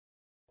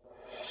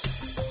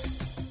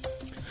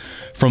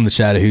From the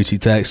Chattahoochee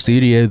Tech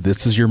Studio,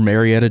 this is your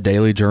Marietta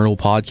Daily Journal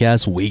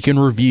Podcast Week in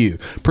Review,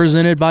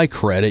 presented by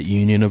Credit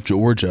Union of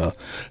Georgia.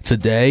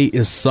 Today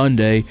is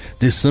Sunday,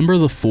 December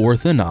the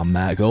 4th, and I'm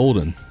Matt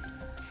Golden.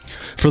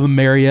 For the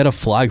Marietta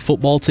flag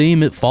football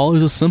team, it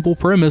follows a simple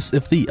premise: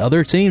 if the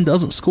other team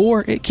doesn't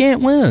score, it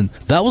can't win.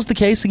 That was the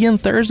case again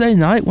Thursday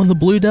night when the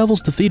Blue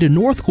Devils defeated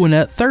North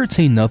Gwinnett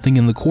 13-0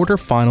 in the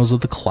quarterfinals of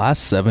the Class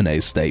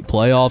 7A state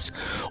playoffs.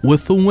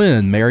 With the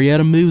win,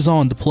 Marietta moves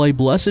on to play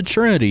Blessed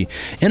Trinity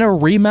in a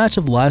rematch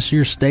of last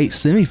year's state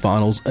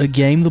semifinals, a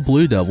game the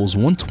Blue Devils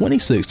won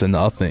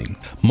 26-0.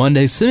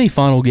 Monday's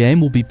semifinal game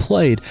will be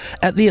played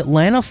at the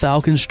Atlanta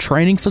Falcons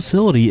training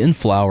facility in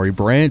Flowery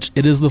Branch.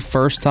 It is the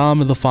first time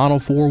the Final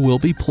Four will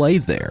be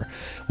played there,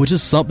 which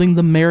is something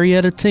the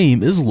Marietta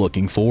team is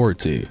looking forward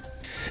to.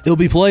 It'll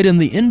be played in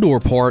the indoor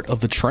part of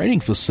the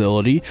training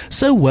facility,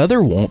 so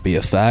weather won't be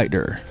a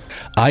factor.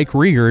 Ike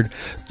Riegard,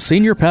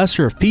 senior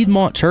pastor of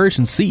Piedmont Church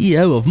and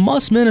CEO of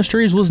Muss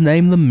Ministries, was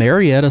named the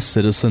Marietta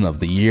Citizen of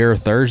the Year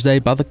Thursday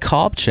by the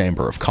Cobb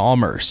Chamber of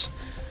Commerce.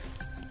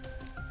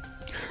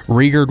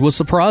 Riegard was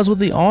surprised with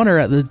the honor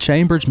at the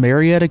Chamber's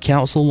Marietta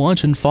Council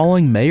luncheon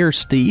following Mayor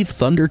Steve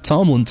Thunder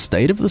Tumlin's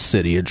State of the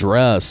City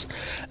address.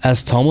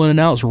 As Tumlin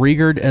announced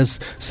Riegard as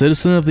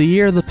Citizen of the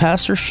Year, the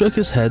pastor shook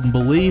his head in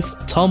belief.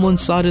 Tumlin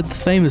cited the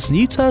famous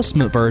New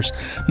Testament verse,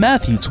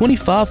 Matthew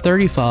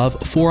 25:35,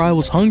 "For I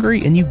was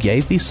hungry, and you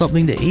gave me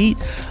something to eat.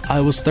 I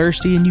was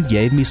thirsty, and you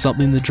gave me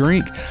something to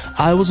drink.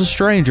 I was a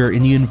stranger,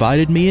 and you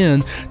invited me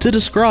in," to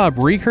describe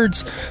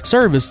Riegard's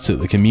service to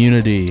the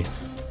community.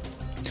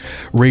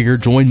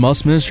 Riegard joined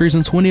Muss Ministries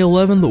in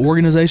 2011. The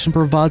organization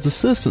provides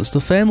assistance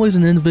to families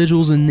and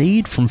individuals in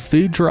need, from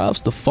food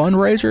drives to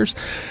fundraisers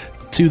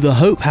to the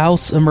Hope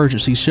House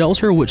Emergency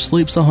Shelter, which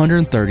sleeps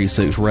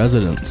 136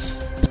 residents.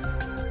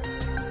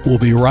 We'll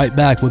be right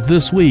back with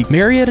this week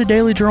Marietta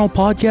Daily Journal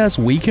Podcast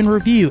Week in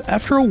Review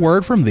after a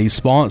word from these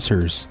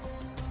sponsors.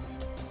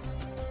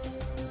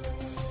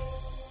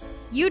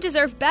 You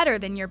deserve better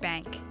than your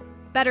bank.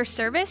 Better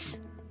service,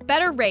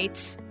 better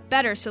rates,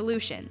 better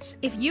solutions.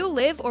 If you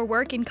live or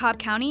work in Cobb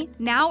County,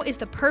 now is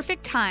the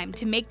perfect time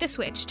to make the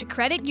switch to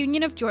Credit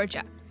Union of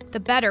Georgia, the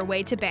better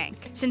way to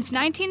bank. Since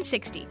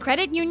 1960,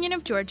 Credit Union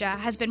of Georgia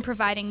has been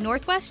providing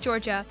Northwest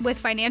Georgia with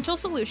financial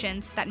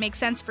solutions that make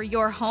sense for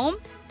your home,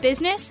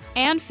 business,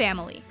 and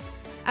family.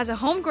 As a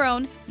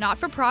homegrown,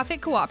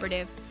 not-for-profit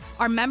cooperative,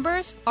 our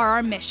members are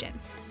our mission.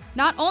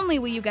 Not only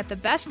will you get the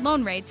best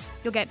loan rates,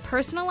 you'll get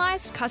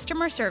personalized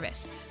customer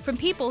service from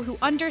people who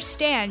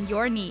understand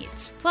your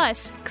needs.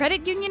 Plus,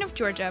 Credit Union of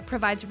Georgia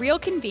provides real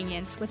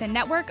convenience with a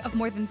network of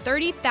more than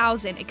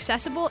 30,000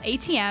 accessible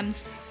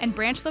ATMs and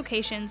branch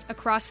locations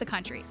across the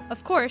country.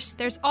 Of course,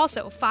 there's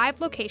also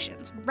 5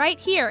 locations right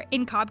here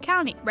in Cobb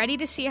County. Ready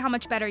to see how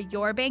much better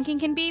your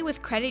banking can be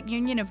with Credit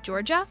Union of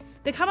Georgia?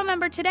 Become a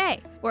member today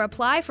or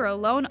apply for a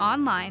loan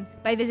online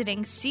by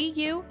visiting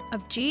cuofga.org.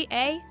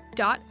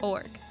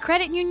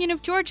 Credit Union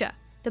of Georgia,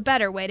 the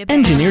better way to bank.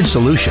 Engineered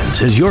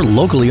Solutions is your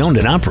locally owned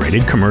and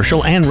operated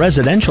commercial and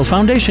residential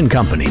foundation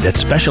company that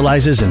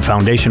specializes in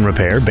foundation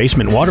repair,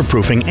 basement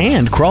waterproofing,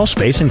 and crawl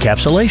space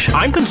encapsulation.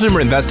 I'm consumer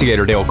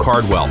investigator Dale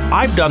Cardwell.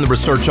 I've done the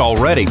research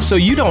already, so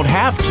you don't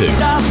have to.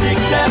 Dial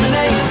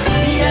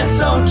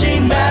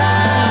 678-ESOG now.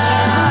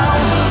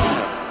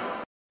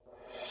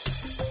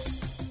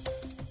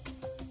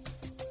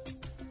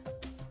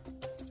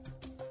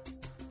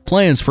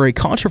 Plans for a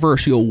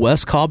controversial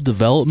West Cobb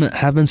development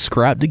have been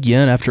scrapped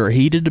again after a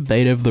heated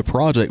debate over the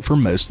project for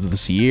most of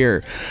this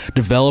year.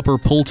 Developer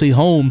Pulte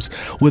Homes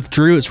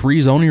withdrew its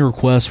rezoning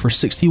request for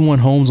 61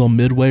 homes on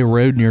Midway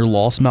Road near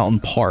Lost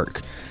Mountain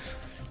Park.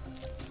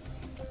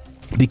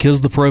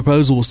 Because the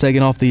proposal was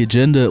taken off the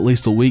agenda at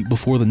least a week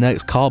before the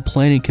next Cobb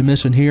Planning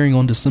Commission hearing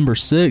on December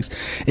 6th,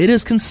 it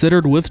is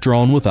considered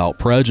withdrawn without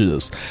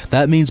prejudice.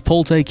 That means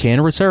Pulte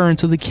can return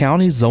to the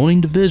county zoning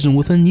division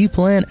with a new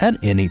plan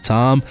at any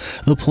time.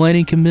 The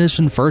Planning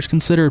Commission first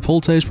considered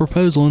Pulte's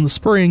proposal in the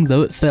spring,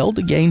 though it failed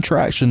to gain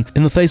traction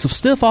in the face of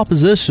stiff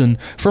opposition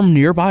from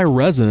nearby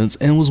residents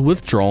and was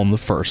withdrawn the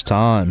first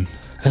time.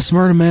 A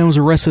Smyrna man was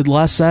arrested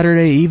last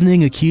Saturday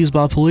evening, accused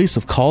by police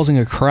of causing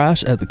a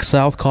crash at the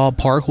South Cobb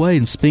Parkway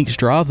and Spinks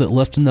Drive that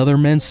left another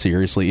man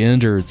seriously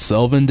injured.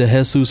 Selvin de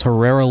Jesus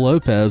Herrera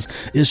Lopez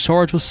is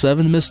charged with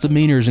 7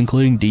 misdemeanors,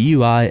 including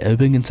DUI,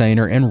 open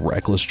container, and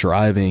reckless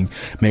driving.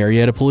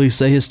 Marietta police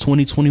say his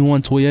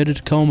 2021 Toyota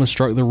Tacoma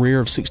struck the rear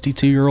of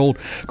 62-year-old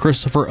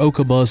Christopher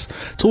Okaba's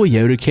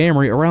Toyota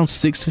Camry around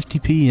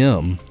 6:50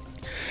 p.m.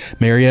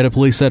 Marietta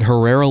police said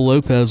Herrera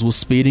Lopez was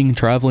speeding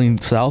traveling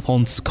south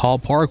on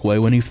Cobb Parkway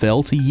when he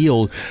failed to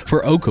yield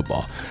for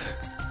Okaba.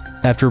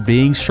 After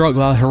being struck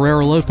by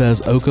Herrera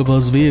Lopez,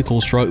 Okaba's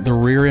vehicle struck the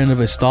rear end of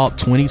a stopped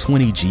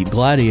 2020 Jeep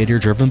Gladiator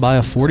driven by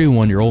a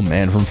 41-year-old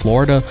man from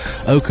Florida.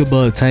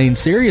 Okaba attained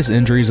serious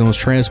injuries and was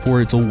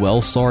transported to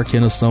Wellstar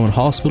Kennesaw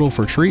Hospital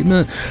for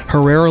treatment.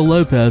 Herrera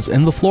Lopez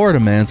and the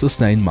Florida man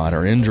sustained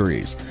minor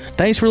injuries.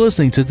 Thanks for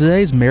listening to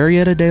today's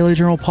Marietta Daily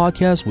Journal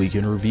Podcast Week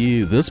in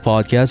Review. This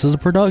podcast is a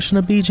production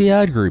of BG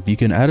Ad Group. You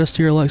can add us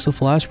to your Alexa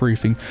Flash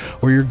Briefing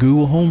or your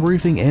Google Home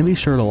Briefing, and be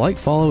sure to like,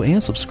 follow,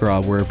 and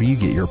subscribe wherever you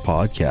get your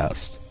podcast.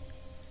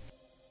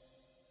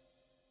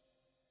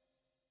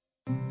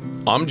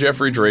 I'm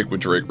Jeffrey Drake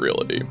with Drake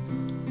Realty.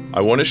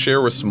 I want to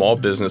share with small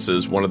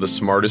businesses one of the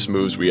smartest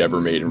moves we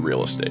ever made in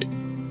real estate.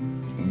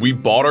 We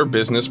bought our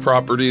business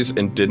properties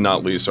and did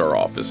not lease our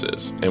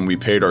offices, and we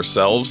paid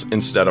ourselves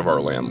instead of our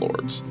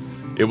landlords.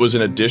 It was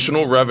an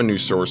additional revenue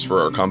source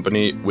for our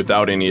company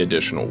without any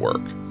additional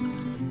work.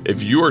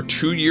 If you are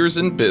 2 years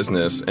in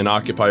business and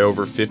occupy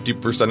over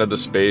 50% of the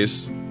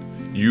space,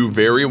 you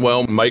very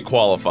well might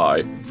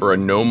qualify for a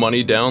no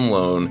money down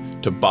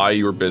loan to buy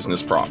your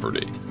business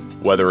property.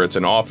 Whether it's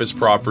an office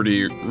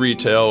property,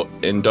 retail,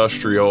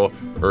 industrial,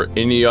 or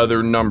any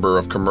other number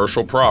of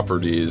commercial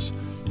properties,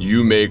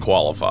 you may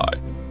qualify.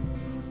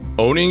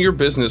 Owning your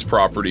business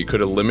property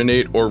could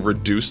eliminate or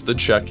reduce the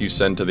check you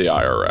send to the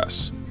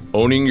IRS.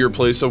 Owning your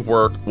place of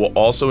work will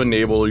also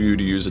enable you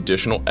to use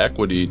additional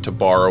equity to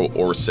borrow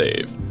or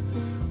save.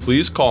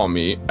 Please call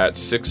me at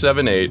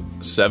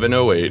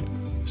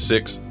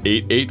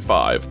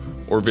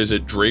 678-708-6885 or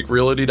visit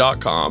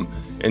drakerealty.com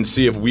and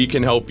see if we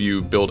can help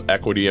you build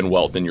equity and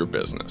wealth in your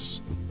business.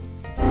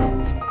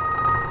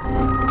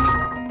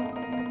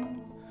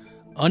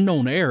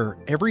 Unknown error.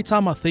 Every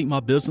time I think my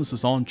business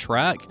is on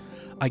track,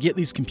 I get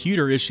these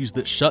computer issues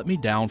that shut me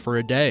down for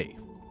a day.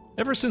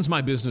 Ever since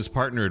my business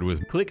partnered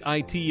with Click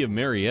IT of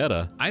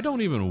Marietta, I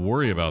don't even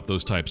worry about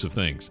those types of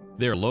things.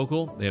 They're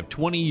local, they have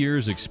 20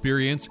 years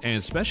experience,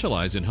 and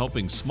specialize in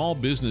helping small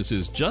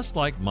businesses just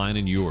like mine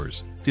and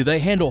yours. Do they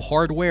handle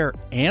hardware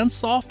and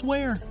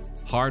software?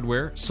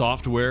 Hardware,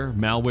 software,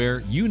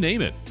 malware, you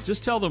name it.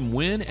 Just tell them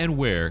when and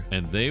where,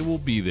 and they will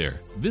be there.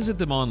 Visit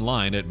them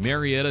online at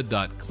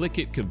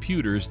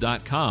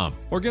marietta.clickitcomputers.com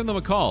or give them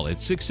a call at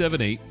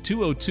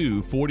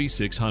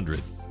 678-202-4600.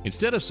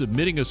 Instead of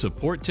submitting a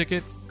support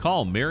ticket,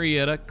 call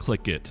Marietta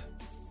Click It.